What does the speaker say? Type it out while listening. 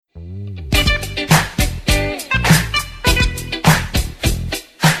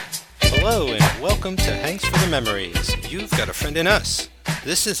welcome to Hanks for the Memories. You've got a friend in us.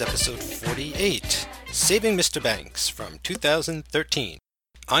 This is episode 48, Saving Mr. Banks from 2013.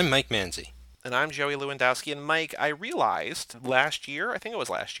 I'm Mike Manzi. And I'm Joey Lewandowski. And Mike, I realized last year,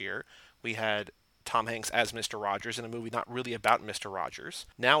 we had Tom Hanks as Mr. Rogers in a movie not really about Mr. Rogers.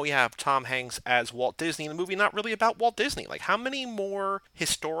 Now we have Tom Hanks as Walt Disney in a movie not really about Walt Disney. Like, how many more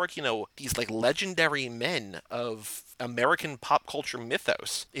historic, these like legendary men of American pop culture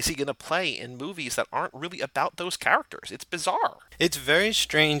mythos is he going to play in movies that aren't really about those characters? It's bizarre. It's very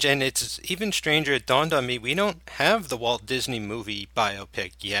strange, and it's even stranger. It dawned on me, we don't have the Walt Disney movie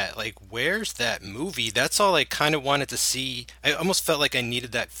biopic yet. Like, where's that movie? That's all I kind of wanted to see. I almost felt like I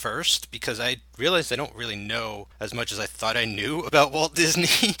needed that first because I realized I don't really know as much as I thought I knew about Walt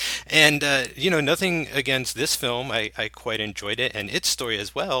Disney. And, nothing against this film. I quite enjoyed it and its story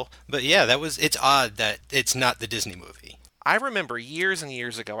as well. But yeah, it's odd that it's not the Disney movie. I remember years and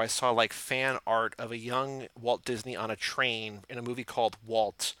years ago, I saw like fan art of a young Walt Disney on a train in a movie called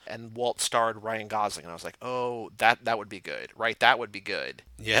Walt, and Walt starred Ryan Gosling, and I was like, oh, that would be good, right? That would be good.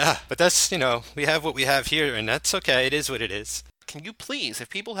 Yeah, but that's, we have what we have here, and that's okay. It is what it is. Can you please, if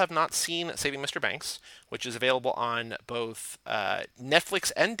people have not seen Saving Mr. Banks, which is available on both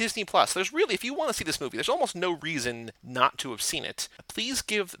Netflix and Disney Plus, if you want to see this movie, there's almost no reason not to have seen it. Please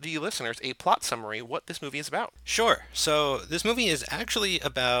give the listeners a plot summary what this movie is about. Sure. So this movie is actually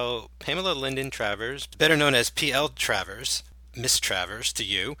about Pamela Lyndon Travers, better known as P.L. Travers. Miss Travers to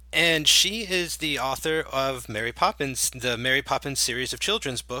you, and she is the author of Mary Poppins, the Mary Poppins series of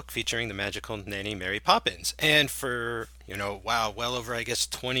children's book featuring the magical nanny Mary Poppins. And for, well over,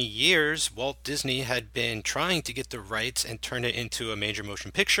 20 years, Walt Disney had been trying to get the rights and turn it into a major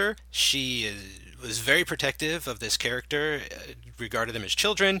motion picture. She was very protective of this character, regarded them as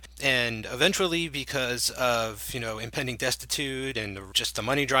children, and eventually, because of, impending destitute and just the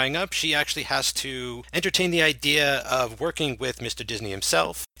money drying up, she actually has to entertain the idea of working with Mr. Disney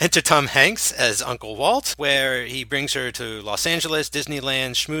himself. Enter Tom Hanks as Uncle Walt, where he brings her to Los Angeles,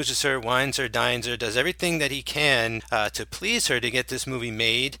 Disneyland, schmoozes her, wines her, dines her, does everything that he can to please her to get this movie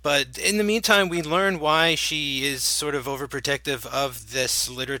made. But in the meantime, we learn why she is sort of overprotective of this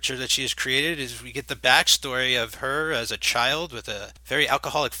literature that she has created. Is we get the backstory of her as a child with a very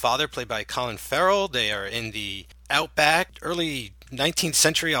alcoholic father played by Colin Farrell. They are in the outback, early 19th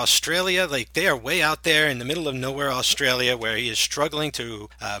century Australia. Like, they are way out there in the middle of nowhere Australia, where he is struggling to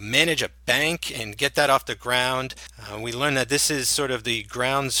manage a bank and get that off the ground. We learn that this is sort of the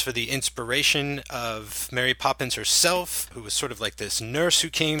grounds for the inspiration of Mary Poppins herself, who was sort of like this nurse who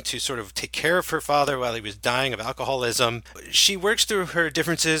came to sort of take care of her father while he was dying of alcoholism. She works through her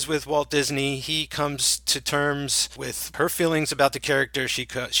differences with Walt Disney. He comes to terms with her feelings about the character.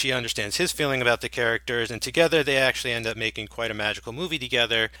 She understands his feeling about the characters, and together they actually end up making quite a magical movie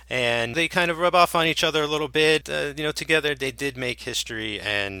together, and they kind of rub off on each other a little bit. Together they did make history,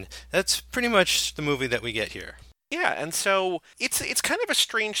 and that's pretty much the movie that we get here. Yeah, and so it's kind of a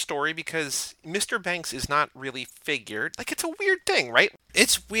strange story because Mr. Banks is not really figured. Like, it's a weird thing, right?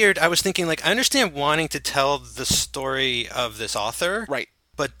 It's weird. I was thinking, I understand wanting to tell the story of this author. Right.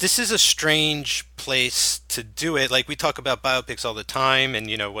 But this is a strange place to do it. Like, we talk about biopics all the time, and,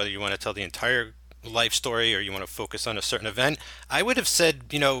 whether you want to tell the entire life story or you want to focus on a certain event, I would have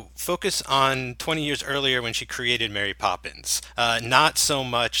said, focus on 20 years earlier when she created Mary Poppins. Not so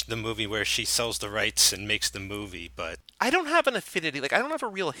much the movie where she sells the rights and makes the movie, but I don't have an affinity. I don't have a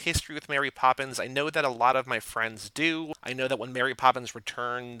real history with Mary Poppins. I know that a lot of my friends do. I know that when Mary Poppins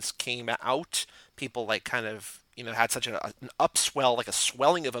Returns came out, people kind of had such an upswell, like a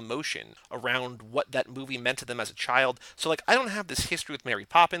swelling of emotion around what that movie meant to them as a child. So I don't have this history with Mary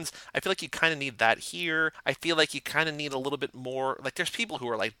Poppins. I feel like you kind of need that here. I feel like you kind of need a little bit more, there's people who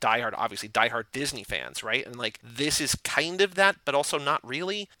are diehard Disney fans, right? And this is kind of that, but also not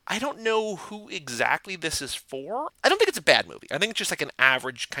really. I don't know who exactly this is for. I don't think it's a bad movie. I think it's just an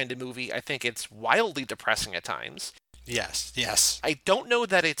average kind of movie. I think it's wildly depressing at times. Yes. I don't know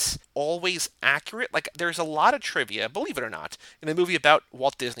that it's always accurate. There's a lot of trivia, believe it or not, in the movie about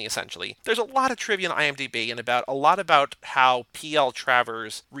Walt Disney, essentially. There's a lot of trivia on IMDb and a lot about how P.L.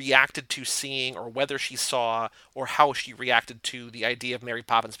 Travers reacted to seeing, or whether she saw, or how she reacted to the idea of Mary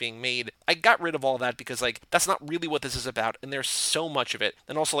Poppins being made. I got rid of all that because, that's not really what this is about, and there's so much of it.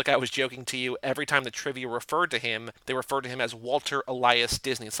 And also, I was joking to you, every time the trivia referred to him, they referred to him as Walter Elias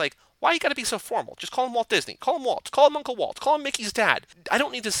Disney. It's why you gotta be so formal? Just call him Walt Disney. Call him Walt. Call him Uncle Walt. Call him Mickey's dad. I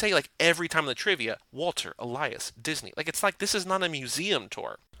don't need to say every time in the trivia, Walter Elias Disney. It's this is not a museum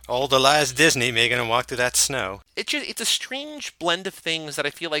tour. All the lies Disney making him walk through that snow. It's a strange blend of things that I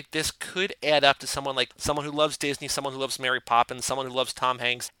feel like this could add up to someone who loves Disney, someone who loves Mary Poppins, someone who loves Tom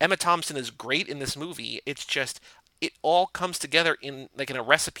Hanks. Emma Thompson is great in this movie. It's just it all comes together in a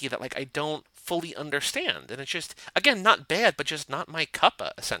recipe that like I don't fully understand. And it's just again not bad, but just not my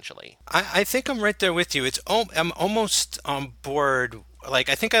cuppa essentially. I think I'm right there with you. I'm almost on board. Like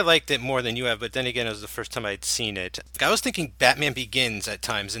I think I liked it more than you have, but then again, it was the first time I'd seen it. I was thinking Batman Begins at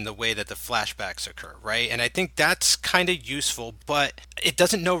times in the way that the flashbacks occur, right? And I think that's kind of useful, but it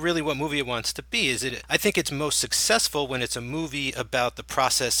doesn't know really what movie it wants to be. Is it? I think it's most successful when it's a movie about the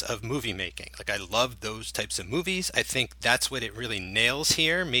process of movie making. Like I love those types of movies. I think that's what it really nails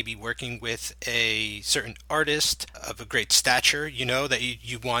here. Maybe working with a certain artist of a great stature, that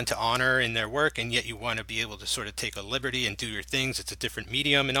you want to honor in their work, and yet you want to be able to sort of take a liberty and do your things. It's a different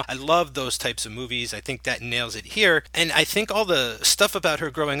medium, and I love those types of movies. I think that nails it here. And I think all the stuff about her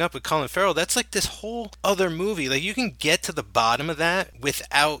growing up with Colin Farrell, that's like this whole other movie. Like you can get to the bottom of that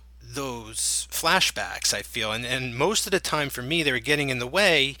without those flashbacks, I feel. And most of the time for me, they were getting in the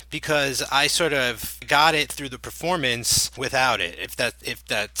way because I sort of got it through the performance without it, if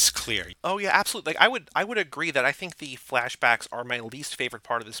that's clear. Oh yeah, absolutely. Like I would agree that I think the flashbacks are my least favorite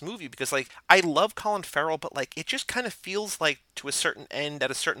part of this movie because like I love Colin Farrell, but like it just kind of feels like to a certain end at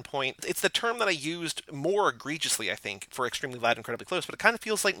a certain point. It's the term that I used more egregiously, I think, for Extremely Loud, Incredibly Close, but it kind of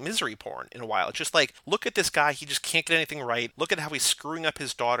feels like misery porn in a while. It's just like, look at this guy, he just can't get anything right. Look at how he's screwing up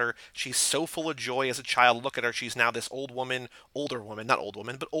his daughter. She's so full of joy as a child. Look at her. She's now this older woman, not old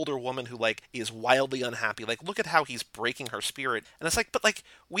woman, but older woman who like is wildly unhappy. Like, look at how he's breaking her spirit. And it's like, but like,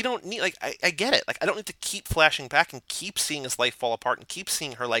 we don't need, like, I get it. Like, I don't need to keep flashing back and keep seeing his life fall apart and keep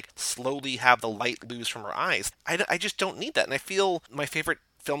seeing her like slowly have the light lose from her eyes. I just don't need that. And I feel my favorite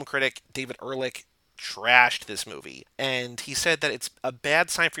film critic, David Ehrlich, trashed this movie. And he said that it's a bad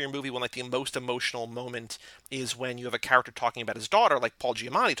sign for your movie when like the most emotional moment is when you have a character talking about his daughter, like Paul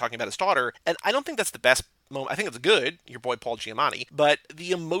Giamatti talking about his daughter. And I don't think that's the best moment. I think it's good, your boy Paul Giamatti, but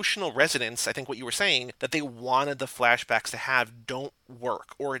the emotional resonance, I think what you were saying, that they wanted the flashbacks to have don't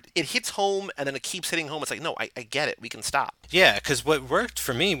work. Or it hits home and then it keeps hitting home. It's like, no, I get it. We can stop. Yeah, because what worked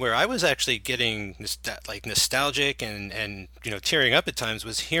for me, where I was actually getting like nostalgic and tearing up at times,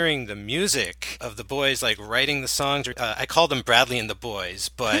 was hearing the music of the boys like writing the songs. I call them Bradley and the Boys,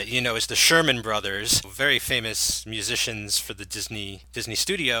 but it's the Sherman Brothers, very famous musicians for the Disney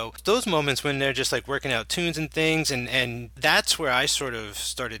studio. Those moments when they're just like working out tunes and things, and that's where I sort of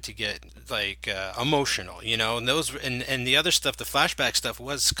started to get like emotional, and and the other stuff, the flashback stuff,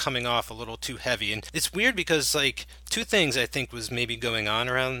 was coming off a little too heavy. And it's weird because like two things I think was maybe going on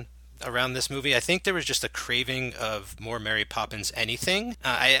around this movie. I think there was just a craving of more Mary Poppins anything.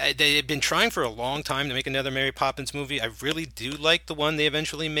 They had been trying for a long time to make another Mary Poppins movie. I really do like the one they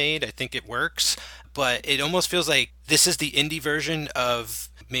eventually made. I think it works, but it almost feels like this is the indie version of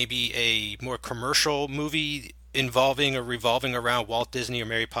maybe a more commercial movie involving or revolving around Walt Disney or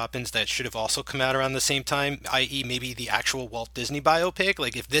Mary Poppins that should have also come out around the same time, i.e. maybe the actual Walt Disney biopic.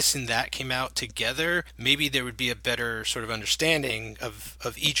 Like if this and that came out together, maybe there would be a better sort of understanding of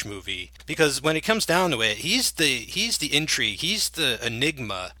each movie. Because when it comes down to it, he's the intrigue, he's the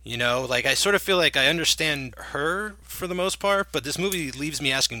enigma, Like I sort of feel like I understand her for the most part, but this movie leaves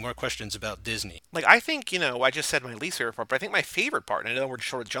me asking more questions about Disney. Like, I think, I just said my least favorite part, but I think my favorite part, and I know we're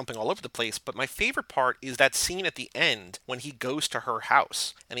sort of jumping all over the place, but my favorite part is that scene at the end when he goes to her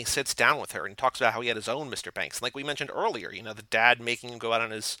house and he sits down with her and he talks about how he had his own Mr. Banks. And like we mentioned earlier, the dad making him go out on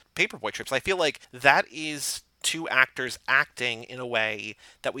his paperboy trips. I feel like that is two actors acting in a way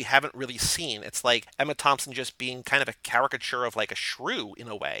that we haven't really seen. It's like Emma Thompson just being kind of a caricature of like a shrew in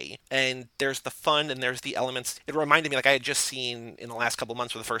a way. And there's the fun and there's the elements. It reminded me, like I had just seen in the last couple of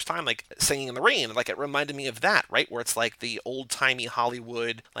months for the first time, like Singing in the Rain. Like it reminded me of that, right? Where it's like the old timey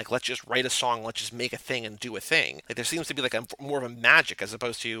Hollywood, like let's just write a song, let's just make a thing and do a thing. Like there seems to be like a more of a magic as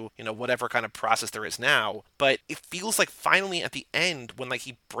opposed to, whatever kind of process there is now. But it feels like finally at the end when like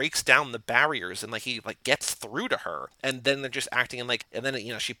he breaks down the barriers and like he like gets through to her, and then they're just acting in like, and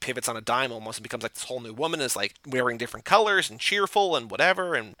then she pivots on a dime almost and becomes like this whole new woman, is like wearing different colors and cheerful and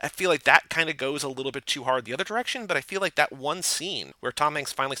whatever. And I feel like that kind of goes a little bit too hard the other direction. But I feel like that one scene where Tom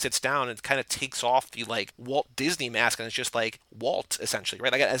Hanks finally sits down and kind of takes off the like Walt Disney mask and it's just like Walt essentially,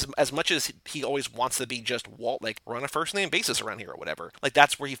 right? Like as much as he always wants to be just Walt, like we're on a first name basis around here or whatever. Like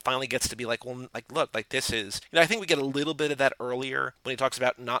that's where he finally gets to be like, well, like look, like this is, I think we get a little bit of that earlier when he talks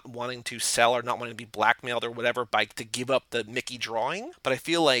about not wanting to sell or not wanting to be blackmailed or whatever by to give up the Mickey drawing. But I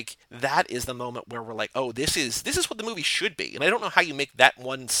feel like that is the moment where we're like, oh, this is what the movie should be. And I don't know how you make that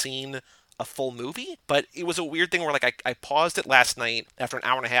one scene a full movie. But it was a weird thing where like I paused it last night after an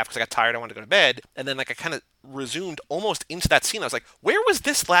hour and a half because I got tired, I wanted to go to bed, and then like I kind of resumed almost into that scene. I was like, where was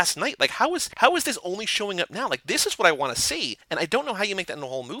this last night? Like how is this only showing up now? Like this is what I want to see. And I don't know how you make that in the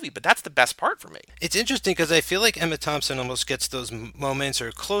whole movie, but that's the best part for me. It's interesting because I feel like Emma Thompson almost gets those moments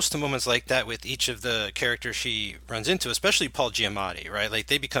or close to moments like that with each of the characters she runs into, especially Paul Giamatti, right? Like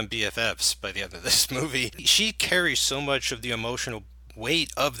they become BFFs by the end of this movie. She carries so much of the emotional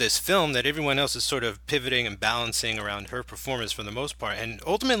weight of this film that everyone else is sort of pivoting and balancing around her performance for the most part. And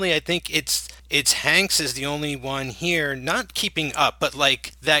ultimately, I think it's Hanks is the only one here not keeping up, but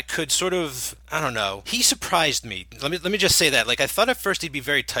like that could sort of, I don't know. He surprised me. Let me just say that. Like I thought at first he'd be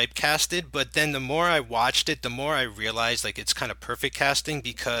very typecasted, but then the more I watched it, the more I realized like it's kind of perfect casting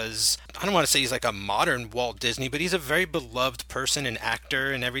because I don't want to say he's like a modern Walt Disney, but he's a very beloved person and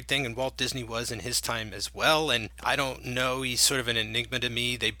actor and everything, and Walt Disney was in his time as well. And I don't know, he's sort of an enigma to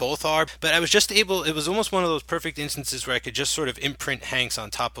me. They both are, but I was just able. It was almost one of those perfect instances where I could just sort of imprint Hanks on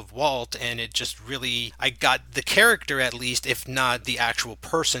top of Walt, and it just really I got the character at least, if not the actual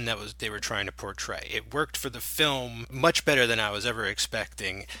person that was they were trying to portray. It worked for the film much better than I was ever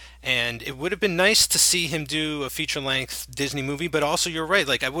expecting. And it would have been nice to see him do a feature-length Disney movie, but also you're right.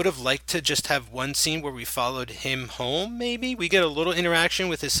 Like I would have liked to just have one scene where we followed him home. Maybe we get a little interaction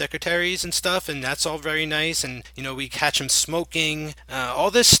with his secretaries and stuff, and that's all very nice. And you know, we catch him smoking. All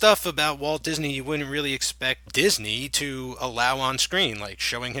this stuff about Walt Disney you wouldn't really expect Disney to allow on screen, like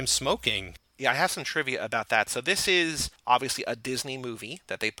showing him smoking. Yeah, I have some trivia about that. So this is obviously a Disney movie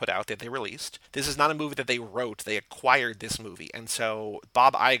that they put out, that they released. This is not a movie that they wrote. They acquired this movie. And so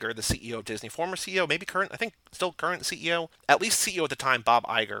Bob Iger, the CEO of Disney, former CEO, maybe current, I think still current CEO, at least CEO at the time, Bob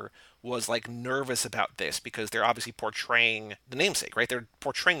Iger, was like nervous about this because they're obviously portraying the namesake, right? They're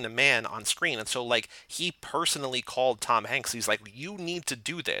portraying the man on screen. And so like he personally called Tom Hanks. He's like, you need to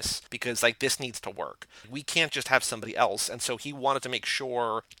do this because like this needs to work. We can't just have somebody else. And so he wanted to make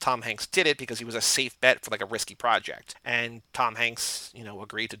sure Tom Hanks did it because he was a safe bet for like a risky project. And Tom Hanks, you know,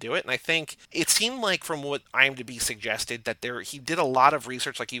 agreed to do it. And I think it seemed like from what IMDb suggested that he did a lot of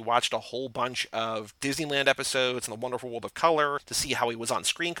research. Like he watched a whole bunch of Disneyland episodes and The Wonderful World of Color to see how he was on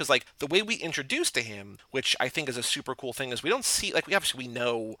screen. Because like the way we introduced to him, which I think is a super cool thing, is we don't see, like, we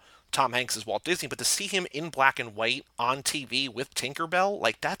know Tom Hanks is Walt Disney, but to see him in black and white on TV with Tinkerbell,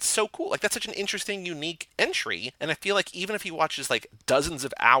 like, that's so cool. Like, that's such an interesting, unique entry. And I feel like even if he watches, like, dozens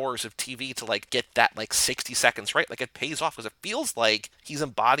of hours of TV to, like, get that, like, 60 seconds right, like, it pays off because it feels like he's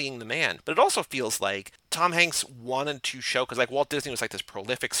embodying the man. But it also feels like Tom Hanks wanted to show, because, like, Walt Disney was, like, this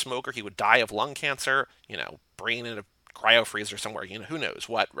prolific smoker. He would die of lung cancer, you know, brain in a cryo freezer somewhere, you know, who knows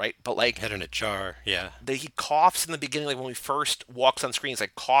what, right? But like Head in a jar, yeah. He coughs in the beginning, like when he first walks on screen, he's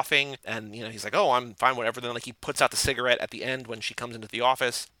like coughing, and you know, he's like, oh, I'm fine, whatever. Then like he puts out the cigarette at the end when she comes into the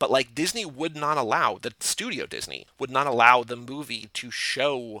office. But like Disney would not allow, the studio Disney would not allow the movie to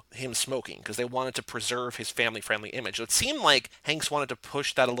show him smoking because they wanted to preserve his family-friendly image. So it seemed like Hanks wanted to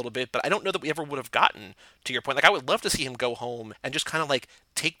push that a little bit, but I don't know that we ever would have gotten to your point. Like I would love to see him go home and just kind of like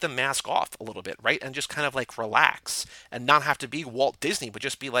take the mask off a little bit, right? And just kind of like relax and not have to be Walt Disney, but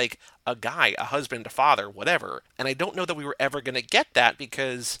just be like a guy, a husband, a father, whatever. And I don't know that we were ever going to get that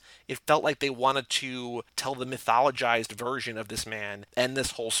because it felt like they wanted to tell the mythologized version of this man and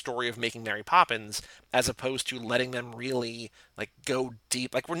this whole story of making Mary Poppins, as opposed to letting them really like go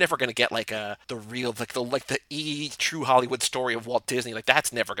deep. Like we're never going to get like the real the true Hollywood story of Walt Disney. Like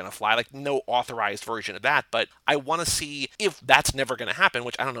that's never going to fly. Like no authorized version of that. But I want to see if that's never going to happen,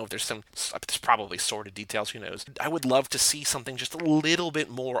 which I don't know if there's probably sordid details, who knows. I would love to see something just a little bit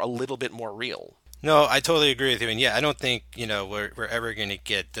more real. No, I totally agree with you. And yeah, I don't think, we're ever going to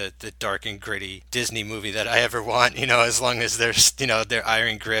get the dark and gritty Disney movie that I ever want, as long as there's, their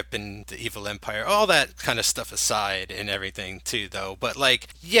Iron Grip and the Evil Empire, all that kind of stuff aside and everything too, though. But like,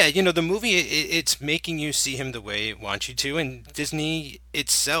 yeah, the movie, it's making you see him the way it wants you to. And Disney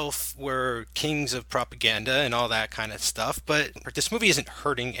itself were kings of propaganda and all that kind of stuff. But this movie isn't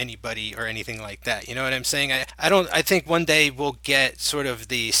hurting anybody or anything like that. You know what I'm saying? I think one day we'll get sort of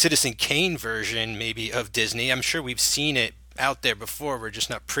the Citizen Kane version maybe of Disney. I'm sure we've seen it out there before. We're just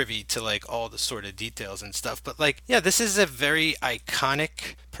not privy to like all the sort of details and stuff. But like, yeah, this is a very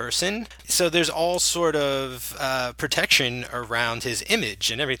iconic person. So there's all sort of protection around his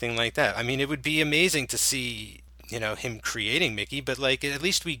image and everything like that. I mean, it would be amazing to see, him creating Mickey, but like at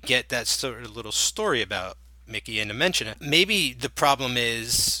least we get that sort of little story about Mickey and to mention it. Maybe the problem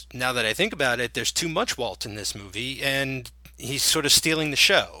is, now that I think about it, there's too much Walt in this movie and he's sort of stealing the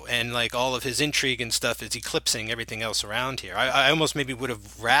show, and like all of his intrigue and stuff is eclipsing everything else around here. I almost maybe would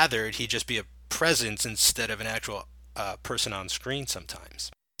have rathered he just be a presence instead of an actual person on screen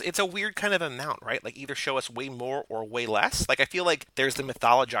sometimes. It's a weird kind of amount, right? Like either show us way more or way less. Like I feel like there's the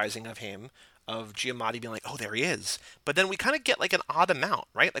mythologizing of him, of Giamatti being like, oh, there he is. But then we kind of get like an odd amount,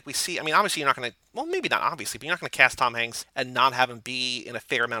 right? Like we see, I mean, obviously you're not going to, well, maybe not obviously, but you're not going to cast Tom Hanks and not have him be in a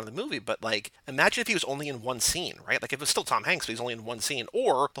fair amount of the movie. But like, imagine if he was only in one scene, right? Like if it was still Tom Hanks, but he's only in one scene,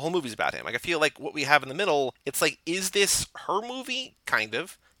 or the whole movie's about him. Like I feel like what we have in the middle, it's like, is this her movie? Kind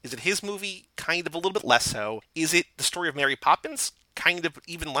of. Is it his movie? Kind of, a little bit less so. Is it the story of Mary Poppins? Kind of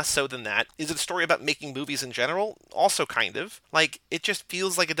even less so than that. Is it a story about making movies in general? Also kind of. Like, it just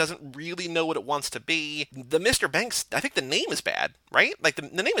feels like it doesn't really know what it wants to be. The Mr. Banks, I think the name is bad, right? Like,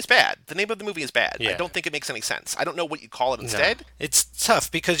 the name is bad. The name of the movie is bad. Yeah. I don't think it makes any sense. I don't know what you call it instead. No. It's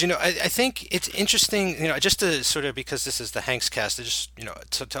tough because, I think it's interesting, just to sort of, because this is the Hanks cast, to just,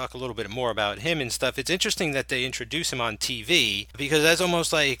 to talk a little bit more about him and stuff. It's interesting that they introduce him on TV because that's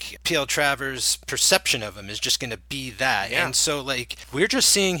almost like P.L. Travers' perception of him is just going to be that. Yeah. And so, like, we're just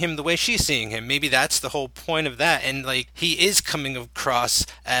seeing him the way she's seeing him. Maybe that's the whole point of that. And like, he is coming across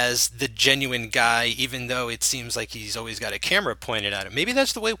as the genuine guy, even though it seems like he's always got a camera pointed at him. Maybe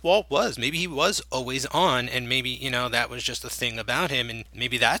that's the way Walt was. Maybe he was always on, and maybe, that was just a thing about him. And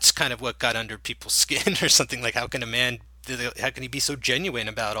maybe that's kind of what got under people's skin or something. Like, how can he be so genuine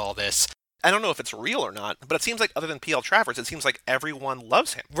about all this? I don't know if it's real or not, but it seems like other than P.L. Travers, it seems like everyone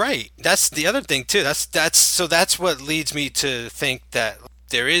loves him. Right. That's the other thing too. That's what leads me to think that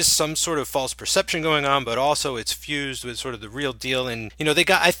there is some sort of false perception going on, but also it's fused with sort of the real deal. And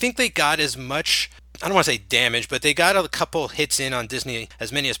I think they got as much, I don't want to say damage, but they got a couple hits in on Disney,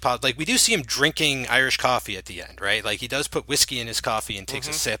 as many as possible. Like, we do see him drinking Irish coffee at the end, right? Like, he does put whiskey in his coffee and takes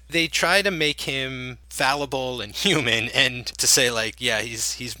a sip. They try to make him fallible and human, and to say, like, yeah,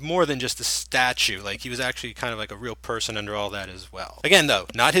 he's more than just a statue. Like, he was actually kind of like a real person under all that as well. Again, though,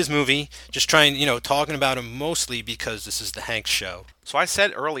 not his movie. Just trying, talking about him mostly because this is the Hanks show. So I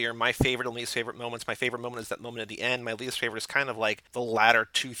said earlier, my favorite and least favorite moments. My favorite moment is that moment at the end. My least favorite is kind of like the latter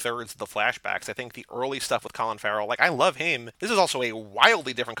 2/3 of the flashbacks. I think the early stuff with Colin Farrell, like, I love him. This is also a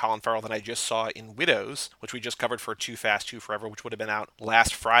wildly different Colin Farrell than I just saw in Widows, which we just covered for Too Fast, Too Forever, which would have been out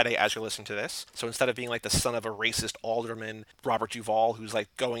last Friday as you're listening to this. So instead of being like the son of a racist alderman, Robert Duvall, who's like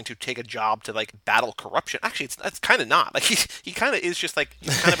going to take a job to like battle corruption. Actually, it's kind of not. Like, he kind of is just like,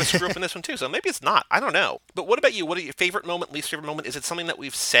 he's kind of a screw up in this one too. So maybe it's not. I don't know. But what about you? What are your favorite moment, least favorite moment? Is it something that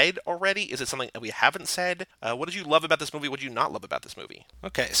we've said already? Is it something that we haven't said? What did you love about this movie? What did you not love about this movie?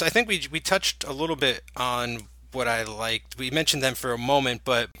 Okay, so I think we touched a little bit on what I liked. We mentioned them for a moment,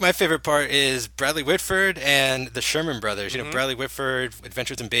 but my favorite part is Bradley Whitford and the Sherman brothers. Bradley Whitford,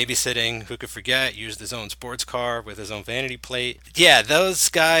 Adventures in Babysitting, who could forget, used his own sports car with his own vanity plate. Yeah, those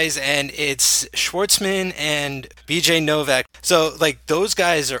guys, and it's Schwartzman and BJ Novak. So, like, those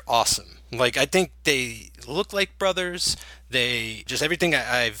guys are awesome. Like, I think they look like brothers. They just, everything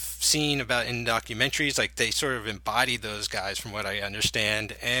I've seen about in documentaries, like, they sort of embody those guys from what I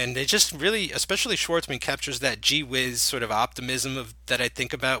understand. And they just really, especially Schwartzman, captures that gee whiz sort of optimism that I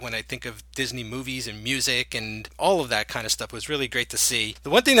think about when I think of Disney movies and music, and all of that kind of stuff was really great to see. The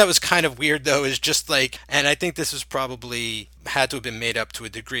one thing that was kind of weird, though, is just like, and I think this was probably had to have been made up to a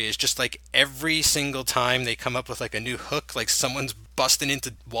degree, is just like every single time they come up with like a new hook, like someone's busting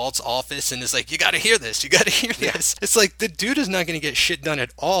into Walt's office and is like, you gotta hear this, It's like, the dude is not gonna get shit done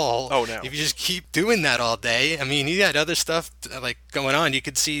at all. Oh no. If you just keep doing that all day. I mean, he had other stuff like going on. You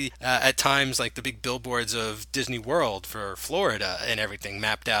could see at times like the big billboards of Disney World for Florida and everything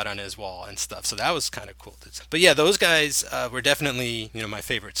mapped out on his wall and stuff, so that was kind of cool. But yeah, those guys were definitely my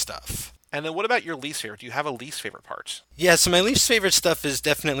favorite stuff. And then what about your least favorite? Do you have a least favorite part? Yeah, so my least favorite stuff is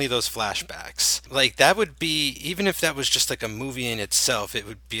definitely those flashbacks. Like, that would be, even if that was just like a movie in itself, it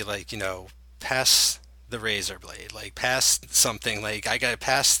would be like, pass the razor blade, like, pass something, like, I gotta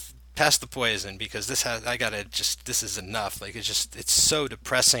pass the poison, because this is enough. Like, it's so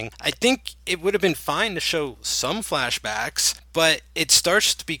depressing. I think it would have been fine to show some flashbacks, but it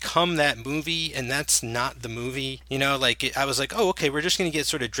starts to become that movie, and that's not the movie. I was like, oh, okay, we're just going to get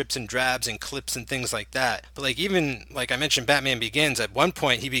sort of drips and drabs and clips and things like that. But like, even like I mentioned, Batman Begins, at one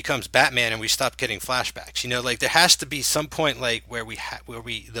point he becomes Batman and we stop getting flashbacks. Like, there has to be some point like where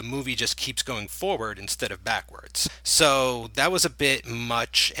the movie just keeps going forward instead of backwards. So that was a bit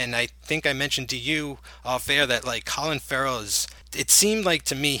much, and I think I mentioned to you off air that like Colin Farrell it seemed like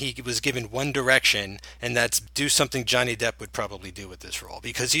to me he was given one direction, and that's do something Johnny Depp would probably do with this role,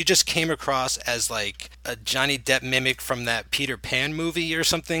 because he just came across as like a Johnny Depp mimic from that Peter Pan movie or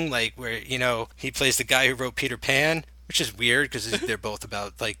something, like where he plays the guy who wrote Peter Pan, which is weird because they're both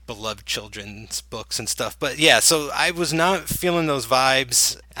about like beloved children's books and stuff. But yeah, so I was not feeling those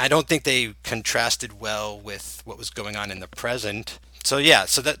vibes. I don't think they contrasted well with what was going on in the present. So yeah,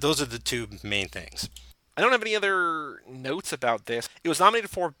 so those are the two main things. I don't have any other notes about this. It was nominated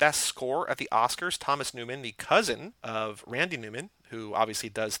for Best Score at the Oscars. Thomas Newman, the cousin of Randy Newman, who obviously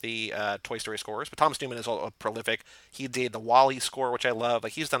does the Toy Story scores, but Thomas Newman is all prolific. He did the Wall-E score, which I love.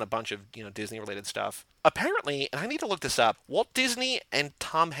 Like he's done a bunch of Disney-related stuff. Apparently, and I need to look this up, Walt Disney and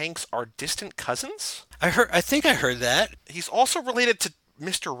Tom Hanks are distant cousins. I think I heard that. He's also related to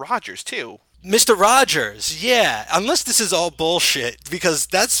Mr. Rogers too. Mr. Rogers, yeah. Unless this is all bullshit, because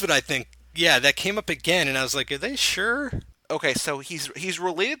that's what I think. Yeah, that came up again, and I was like, are they sure? Okay, so he's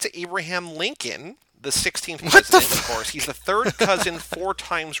related to Abraham Lincoln, the 16th What the president, of course. He's the third cousin 4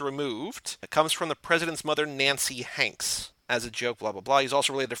 times removed. It comes from the president's mother, Nancy Hanks. As a joke, blah, blah, blah. He's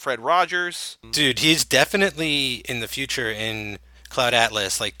also related to Fred Rogers. Dude, he's definitely in the future in Cloud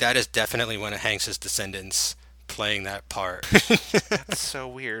Atlas. Like, that is definitely one of Hanks's descendants playing that part. That's so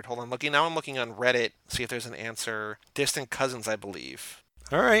weird. Hold on. Now I'm looking on Reddit, see if there's an answer. Distant cousins, I believe.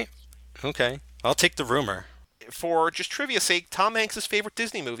 All right. Okay. I'll take the rumor. For just trivia's sake, Tom Hanks' favorite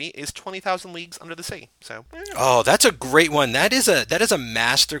Disney movie is 20,000 Leagues Under the Sea. So, Oh, that's a great one. That is a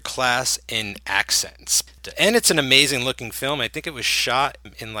master class in accents. And it's an amazing looking film. I think it was shot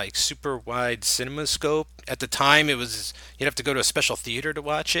in like super wide cinema scope. At the time you'd have to go to a special theater to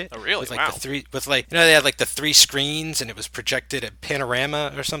watch it. Oh, really? With like Wow. they had like the three screens and it was projected at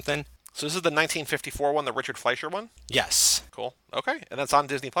Panorama or something. So this is the 1954 one, the Richard Fleischer one? Yes. Cool. Okay. And that's on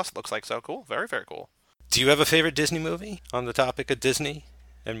Disney Plus, it looks like. So cool. Very, very cool. Do you have a favorite Disney movie on the topic of Disney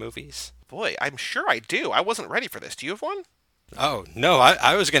and movies? Boy, I'm sure I do. I wasn't ready for this. Do you have one? Oh, no,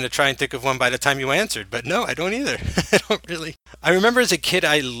 I was going to try and think of one by the time you answered, but no, I don't either. I don't really. I remember as a kid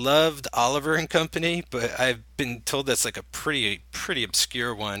I loved Oliver and Company, but I've been told that's like a pretty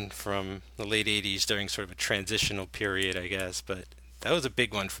obscure one from the late 80s during sort of a transitional period, I guess, but that was a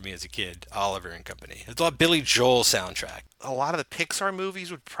big one for me as a kid, Oliver and Company. It's a lot of Billy Joel soundtrack. A lot of the Pixar movies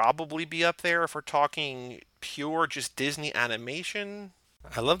would probably be up there if we're talking pure just Disney animation.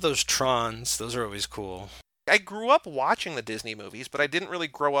 I love those Trons. Those are always cool. I grew up watching the Disney movies, but I didn't really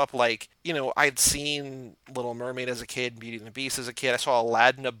grow up like, I'd seen Little Mermaid as a kid, Beauty and the Beast as a kid. I saw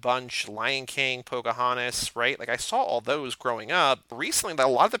Aladdin a bunch, Lion King, Pocahontas, right? Like I saw all those growing up. Recently, a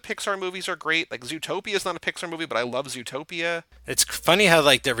lot of the Pixar movies are great. Like Zootopia is not a Pixar movie, but I love Zootopia. It's funny how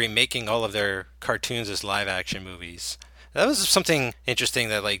like they're remaking all of their cartoons as live action movies. That was something interesting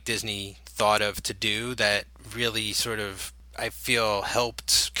that like Disney thought of to do that really sort of I feel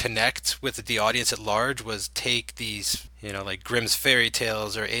helped connect with the audience at large was take these, like Grimm's fairy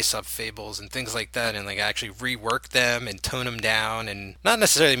tales or Aesop fables and things like that and like actually rework them and tone them down and not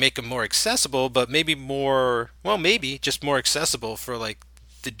necessarily make them more accessible, but maybe just more accessible for like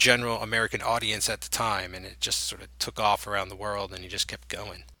the general American audience at the time. And it just sort of took off around the world and he just kept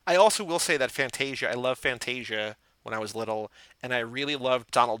going. I also will say that Fantasia, I love Fantasia when I was little, and I really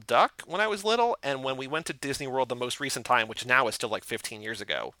loved Donald Duck when I was little. And when we went to Disney World the most recent time, which now is still like 15 years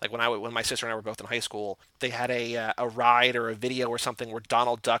ago, like when my sister and I were both in high school, they had a ride or a video or something where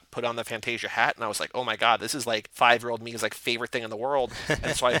Donald Duck put on the Fantasia hat, and I was like, oh my god, this is like 5-year-old me's like favorite thing in the world.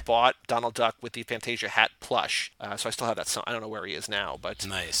 And so I bought Donald Duck with the Fantasia hat plush. So I still have that. I don't know where he is now, but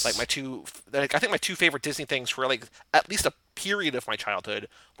Nice. like I think my two favorite Disney things for like at least a period of my childhood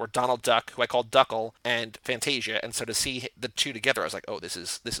were Donald Duck, who I called Duckle, and Fantasia. And so to see the two together, I was like, oh, this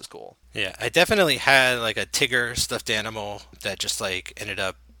is cool. Yeah, I definitely had like a Tigger stuffed animal that just like ended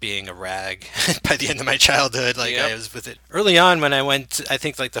up being a rag by the end of my childhood. Like Yep. I was with it early on when I went. I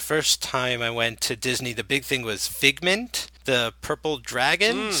think like the first time I went to Disney, the big thing was Figment, the purple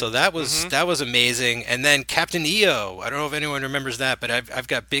dragon. So that was amazing. And then Captain EO. I don't know if anyone remembers that, but I've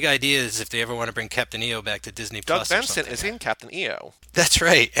got big ideas if they ever want to bring Captain EO back to Disney Doug Plus. Or Benson something. is in Captain EO. That's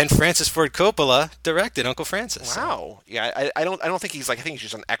right. And Francis Ford Coppola directed Uncle Francis. So. Wow. Yeah, I don't think he's like, I think he's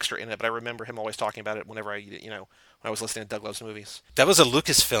just an extra in it, but I remember him always talking about it whenever when I was listening to Doug Loves Movies. That was a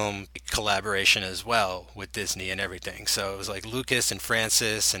Lucasfilm collaboration as well with Disney and everything. So it was like Lucas and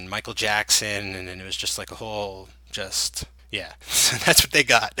Francis and Michael Jackson, and then it was just like a whole yeah. So that's what they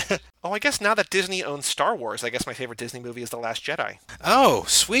got. Oh, I guess now that Disney owns Star Wars, I guess my favorite Disney movie is The Last Jedi. Oh,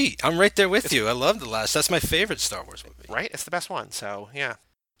 sweet. I'm right there with you. I love That's my favorite Star Wars movie. Right? It's the best one, so yeah.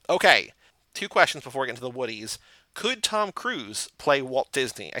 Okay, 2 questions before we get into the Woodies. Could Tom Cruise play Walt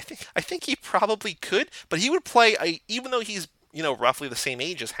Disney? I think he probably could, but he would play even though he's roughly the same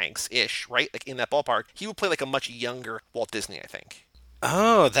age as Hanks-ish, right? Like in that ballpark, he would play like a much younger Walt Disney, I think.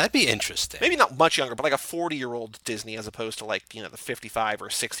 Oh, that'd be interesting. Maybe not much younger, but like a 40-year-old Disney as opposed to like the 55 or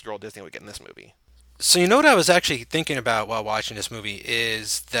 60-year-old Disney we get in this movie. So you know what I was actually thinking about while watching this movie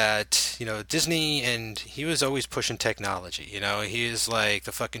is that, Disney, and he was always pushing technology. He is like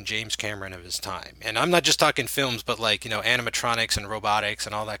the fucking James Cameron of his time. And I'm not just talking films, but like, animatronics and robotics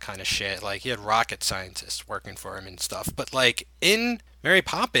and all that kind of shit. Like he had rocket scientists working for him and stuff. But like in Mary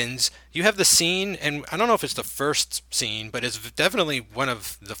Poppins, you have the scene, and I don't know if it's the first scene, but it's definitely one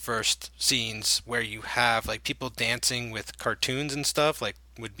of the first scenes where you have like people dancing with cartoons and stuff, like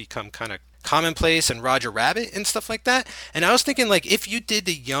would become kind of commonplace and Roger Rabbit and stuff like that. And I was thinking like if you did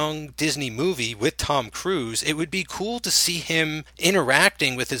the young Disney movie with Tom Cruise, it would be cool to see him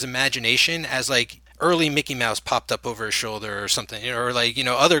interacting with his imagination as like early Mickey Mouse popped up over his shoulder or something, or like,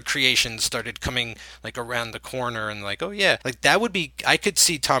 other creations started coming like around the corner and like, oh yeah, like that would be, I could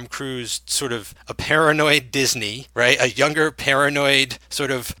see Tom Cruise sort of a paranoid Disney, right? A younger paranoid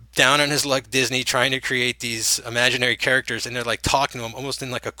sort of down on his luck Disney trying to create these imaginary characters, and they're like talking to him almost in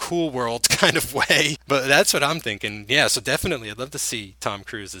like a Cool World kind of way. But that's what I'm thinking. Yeah, so definitely I'd love to see Tom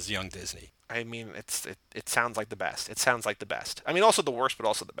Cruise as young Disney. I mean, it sounds like the best. It sounds like the best. I mean, also the worst, but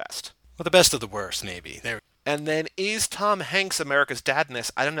also the best. Well, the best of the worst, maybe. There. And then is Tom Hanks America's dad in this?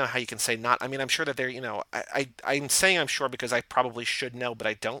 I don't know how you can say not. I mean, I'm sure that I'm saying I'm sure because I probably should know, but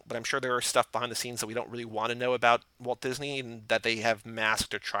I don't. But I'm sure there are stuff behind the scenes that we don't really want to know about Walt Disney and that they have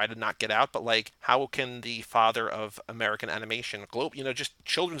masked or tried to not get out. But like, how can the father of American animation, just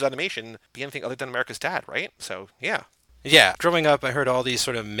children's animation, be anything other than America's dad, right? So yeah. Yeah, growing up, I heard all these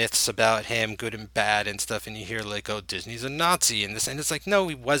sort of myths about him, good and bad and stuff, and you hear like, oh, Disney's a Nazi and this, and it's like, no,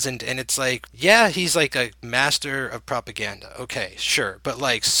 he wasn't, and it's like, yeah, he's like a master of propaganda. Okay, sure, but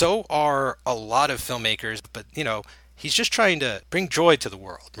like, so are a lot of filmmakers, but he's just trying to bring joy to the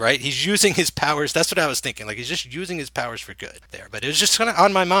world, right? He's using his powers. That's what I was thinking. Like he's just using his powers for good there. But it was just kind of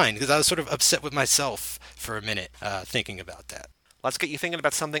on my mind because I was sort of upset with myself for a minute thinking about that. Let's get you thinking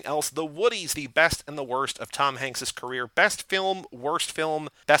about something else. The Woodies, the best and the worst of Tom Hanks' career. Best film, worst film,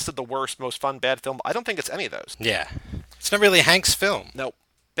 best of the worst, most fun, bad film. I don't think it's any of those. Yeah. It's not really Hank's film. No.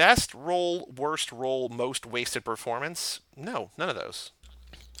 Best role, worst role, most wasted performance. No, none of those.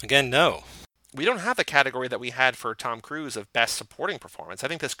 Again, no. We don't have the category that we had for Tom Cruise of best supporting performance. I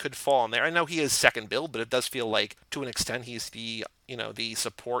think this could fall in there. I know he is second billed, but it does feel like to an extent he's the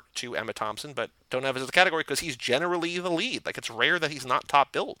support to Emma Thompson, but don't have it as a category because he's generally the lead. Like it's rare that he's not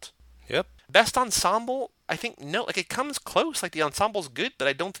top billed. Yep. Best ensemble, I think no, like it comes close. Like the ensemble's good, but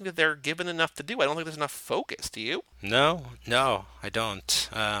I don't think that they're given enough to do. I don't think there's enough focus. Do you? No, I don't.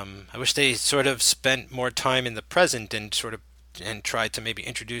 I wish they sort of spent more time in the present and sort of and tried to maybe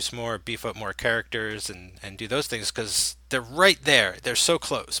introduce more, beef up more characters, and do those things because they're right there. They're so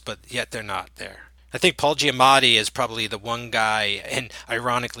close, but yet they're not there. I think Paul Giamatti is probably the one guy, and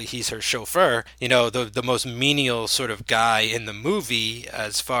ironically, he's her chauffeur. The most menial sort of guy in the movie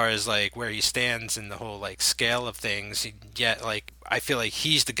as far as like where he stands in the whole like scale of things. Yet, like I feel like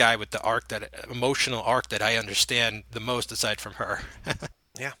he's the guy with the arc, that emotional arc that I understand the most, aside from her.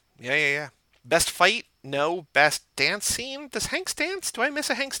 Yeah. Best fight? No. Best dance scene? Does Hanks dance? Do I miss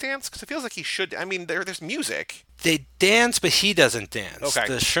a Hanks dance? Because it feels like he should. I mean, there's music. They dance, but he doesn't dance. Okay.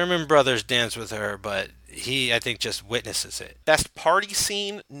 The Sherman brothers dance with her, but he, I think, just witnesses it. Best party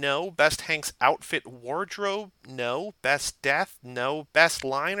scene? No. Best Hanks outfit wardrobe? No. Best death? No. Best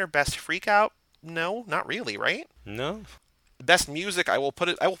line or best freak out? No, not really, right? No. Best music? I will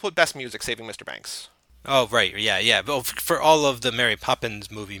put best music, Saving Mr. Banks. Oh, right. Yeah. Well, for all of the Mary Poppins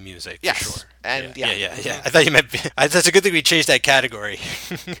movie music, yes. For sure. And yeah. I thought you meant... That's a good thing we changed that category.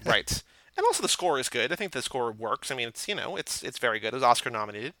 Right. And also the score is good. I think the score works. I mean, it's very good. It was Oscar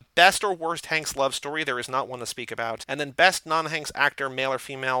nominated. Best or worst Hanks love story? There is not one to speak about. And then best non-Hanks actor, male or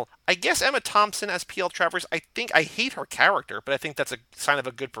female? I guess Emma Thompson as P.L. Travers. I hate her character, but I think that's a sign of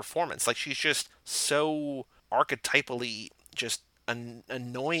a good performance. Like, she's just so archetypally just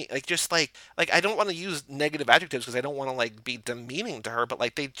annoying, like I don't want to use negative adjectives because I don't want to like be demeaning to her, but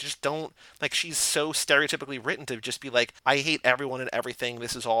like they just don't, like she's so stereotypically written to just be like, I hate everyone and everything,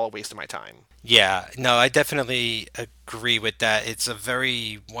 this is all a waste of my time. Yeah, no, I definitely agree with that. It's a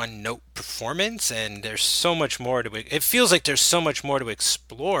very one-note performance, and there's so much more to it. It feels like there's so much more to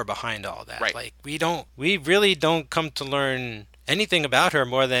explore behind all that. Right. Like we really don't come to learn anything about her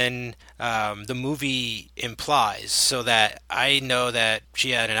more than the movie implies, so that I know that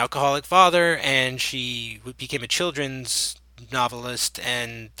she had an alcoholic father and she became a children's novelist,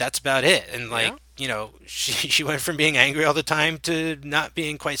 and that's about it. And like, she went from being angry all the time to not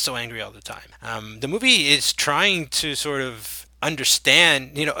being quite so angry all the time. The movie is trying to sort of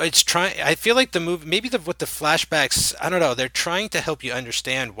understand. It's trying. I feel like the movie, maybe with the flashbacks, I don't know. They're trying to help you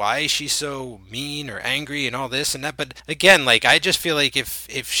understand why she's so mean or angry and all this and that. But again, like I just feel like if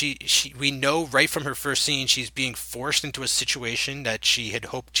she we know right from her first scene she's being forced into a situation that she had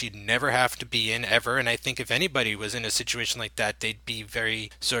hoped she'd never have to be in ever. And I think if anybody was in a situation like that, they'd be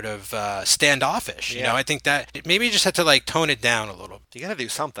very sort of standoffish. Yeah. I think that maybe you just had to like tone it down a little. You got to do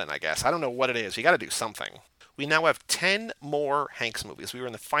something, I guess. I don't know what it is. You got to do something. We now have 10 more Hanks movies. We were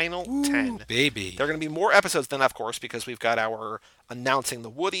in the final 10. Baby. There are going to be more episodes then, of course, because we've got our announcing the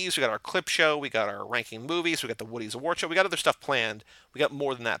Woodies, we got our clip show, we got our ranking movies, we got the Woodies Award show, we got other stuff planned. We got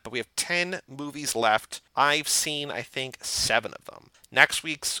more than that, but we have 10 movies left. I've seen, I think, 7 of them. Next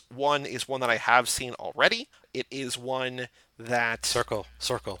week's one is one that I have seen already. It is one that... Circle.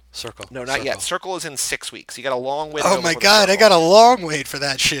 No, not yet. Circle is in 6 weeks. You got a long way to go. Oh my God, I got a long wait for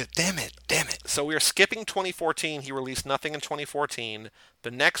that shit. Damn it. So we are skipping 2014. He released nothing in 2014.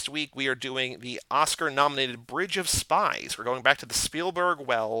 The next week we are doing the Oscar-nominated Bridge of Spies. We're going back to the Spielberg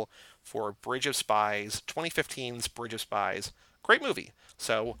well for Bridge of Spies, 2015's Bridge of Spies. Great movie.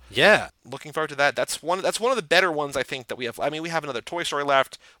 So yeah, looking forward to that. That's one of the better ones I think that we have. I mean, we have another Toy Story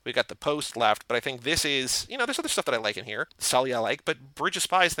left. We got The Post left, but I think this is, there's other stuff that I like in here. Sully I like, but Bridge of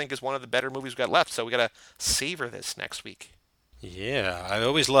Spies I think is one of the better movies we got left. So we got to savor this next week. Yeah, I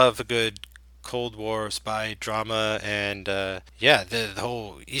always love a good Cold War spy drama, and the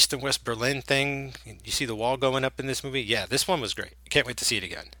whole East and West Berlin thing. You see the wall going up in this movie. Yeah, this one was great. Can't wait to see it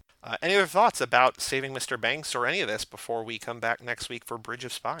again. Any other thoughts about Saving Mr. Banks or any of this before we come back next week for Bridge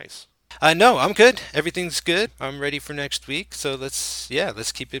of Spies? No, I'm good. Everything's good. I'm ready for next week. So let's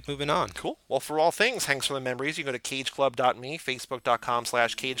keep it moving on. Cool. Well, for all things Hanks from the Memories, you go to cageclub.me,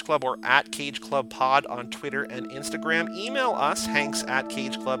 facebook.com/cageclub, or at cageclubpod on Twitter and Instagram. Email us,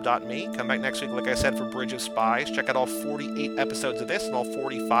 hanks@cageclub.me. Come back next week, like I said, for Bridge of Spies. Check out all 48 episodes of this and all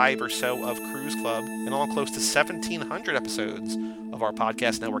 45 or so of Cruise Club and all close to 1,700 episodes of our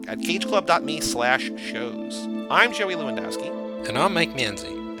podcast network at cageclub.me/shows. I'm Joey Lewandowski. And I'm Mike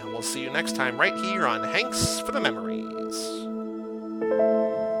Manzi. We'll see you next time right here on Hanks for the Memories.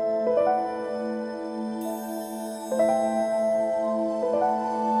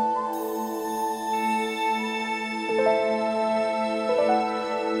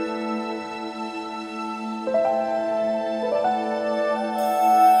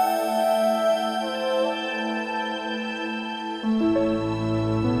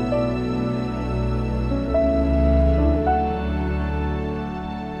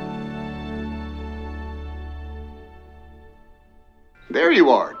 There you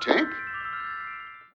are, Tank.